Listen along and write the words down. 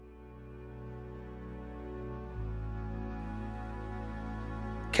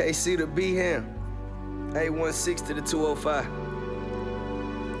KC to Birmingham, 816 to the 205.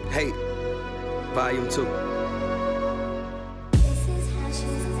 Hate, Volume 2.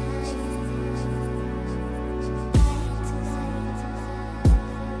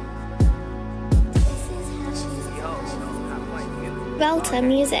 Belter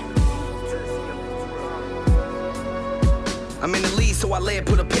music. I'm in the lead, so I lay it,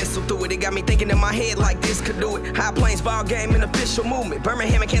 put a pencil through it. It got me thinking in my head like this could do it. High Plains ball game and official movement.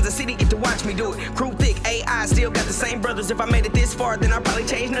 Birmingham and Kansas City get to watch me do it. Crew thick, AI still got the same brothers. If I made it this far, then I'd probably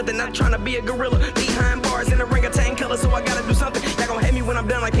change nothing. Not trying to be a gorilla. Behind bars in a orangutan color, so I gotta do something. Y'all gon' hate me when I'm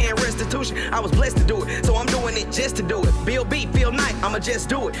done like paying restitution. I was blessed to do it, so I'm doing it just to do it. Bill B, feel night, I'ma just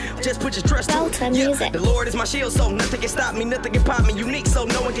do it. Just put your trust to it. Yeah, the Lord is my shield, so nothing can stop me, nothing can pop me. Unique, so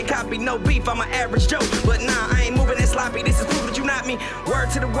no one can copy. No beef, I'm an average Joe. But nah, I ain't moving that sloppy. This is proof that you not me. Word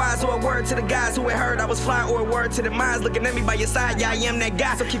to the wise or a word to the guys who had heard I was fly, or a word to the minds looking at me by your side. Yeah, I am that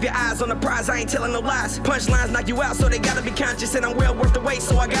guy, so keep your eyes on the prize. I ain't telling no lies. Punchlines knock you out, so they gotta be conscious, and I'm well worth the wait,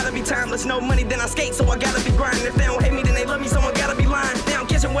 so I gotta be timeless. No money, then I skate, so I gotta be grinding. If they don't hate me, then they love me, someone gotta be lying. They don't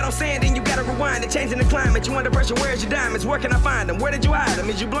catch what I'm saying, then you gotta rewind. They're changing the climate. You under pressure, where's your diamonds? Where can I find them? Where did you hide them?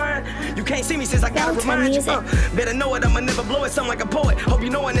 Is you blind? You can't see me since I gotta remind you. Better know it, I'ma never blow it. Something like a poet. Hope you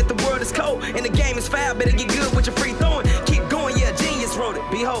knowing that the world is cold and the game is foul. Better get good with your free throwing. Keep going, yeah, genius wrote it.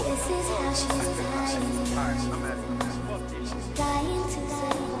 Behold. This is how she's dying to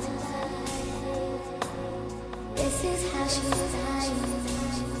say. This is how she's dying.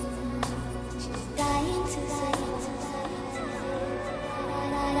 She's dying to say.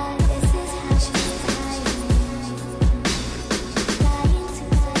 This is how she's dying. Dying to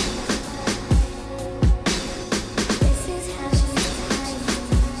say. This is how she's dying.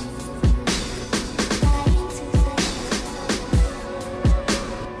 Dying to say.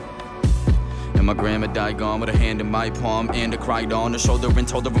 And my grandma died gone with a hand in my palm, and I cried on her shoulder and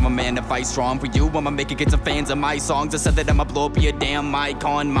told her I'm a man to fight strong for you. I'ma make it get some fans of my songs. I said that I'ma blow up your damn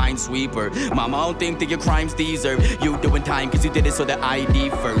icon, minesweeper. Mama, I don't think that your crimes deserve you doing time, cause you did it so that ID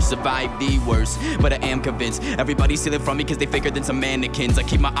first survived the worst. But I am convinced everybody's stealing from me cause they figured than some mannequins. I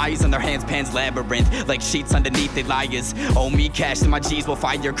keep my eyes on their hands, pants labyrinth, like sheets underneath they liars. Owe me cash and my G's will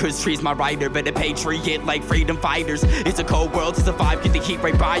fire, cause trees my rider. Better patriot like freedom fighters. It's a cold world to survive, get the heat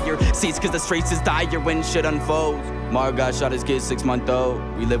right by your seats, cause the streets is dire when shit unfolds. Margot shot his kid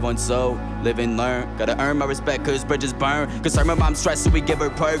 6-month-old. We live on so, live and learn. Gotta earn my respect cause bridges burn. Cause my mom's stressed so we give her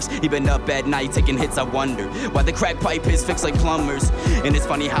perks. Even up at night taking hits, I wonder why the crack pipe is fixed like plumbers. And it's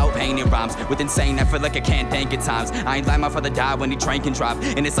funny how pain it rhymes with insane. I feel like I can't think at times. I ain't lying, my father died when he drank and drive.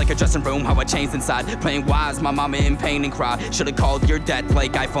 And it's like a dressing room, how I changed inside. Playing wise, my mama in pain and cry. Should've called your dad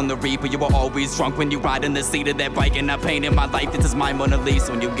like iPhone the Reaper. You were always drunk when you ride in the seat of that bike. And I painted my life, this is my Mona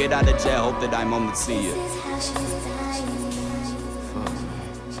Lisa. When you get out of jail, hope that I'm home to see you. This is how she's dying.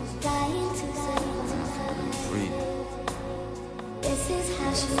 Dying to say. Breathe. This is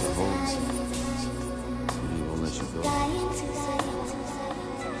how she's dying. He won't let you go. Dying to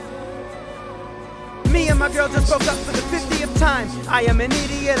say. Me and my girl just broke up for the 50th time. I am an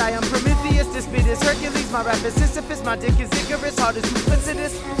idiot, I am Prometheus. This beat is Hercules, my rap is Sisyphus. My dick is Icarus, heart is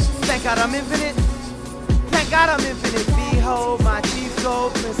duplicitous. Thank God I'm infinite. Thank God I'm infinite. Behold my chief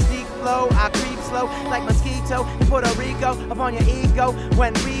gold, mystique flow. I creep slow like mosquito in Puerto Rico. Upon your ego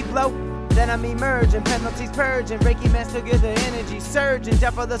when we blow. Then I'm emerging, penalties purging. Reiki man still get the energy surging.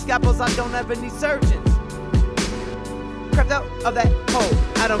 Death for the scalpels, I don't ever need surgeons. Crept out of that hole.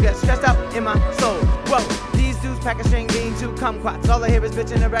 I don't get stressed out in my soul. Whoa, these dudes pack a string being two kumquats. All I hear is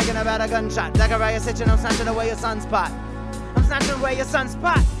bitching and bragging about a gunshot. Zachariah Sitchin, I'm snatching away your sunspot. I'm snatching away your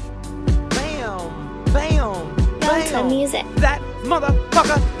sunspot. Bam, bam, Belter bam. music. That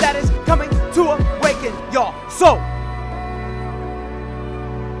motherfucker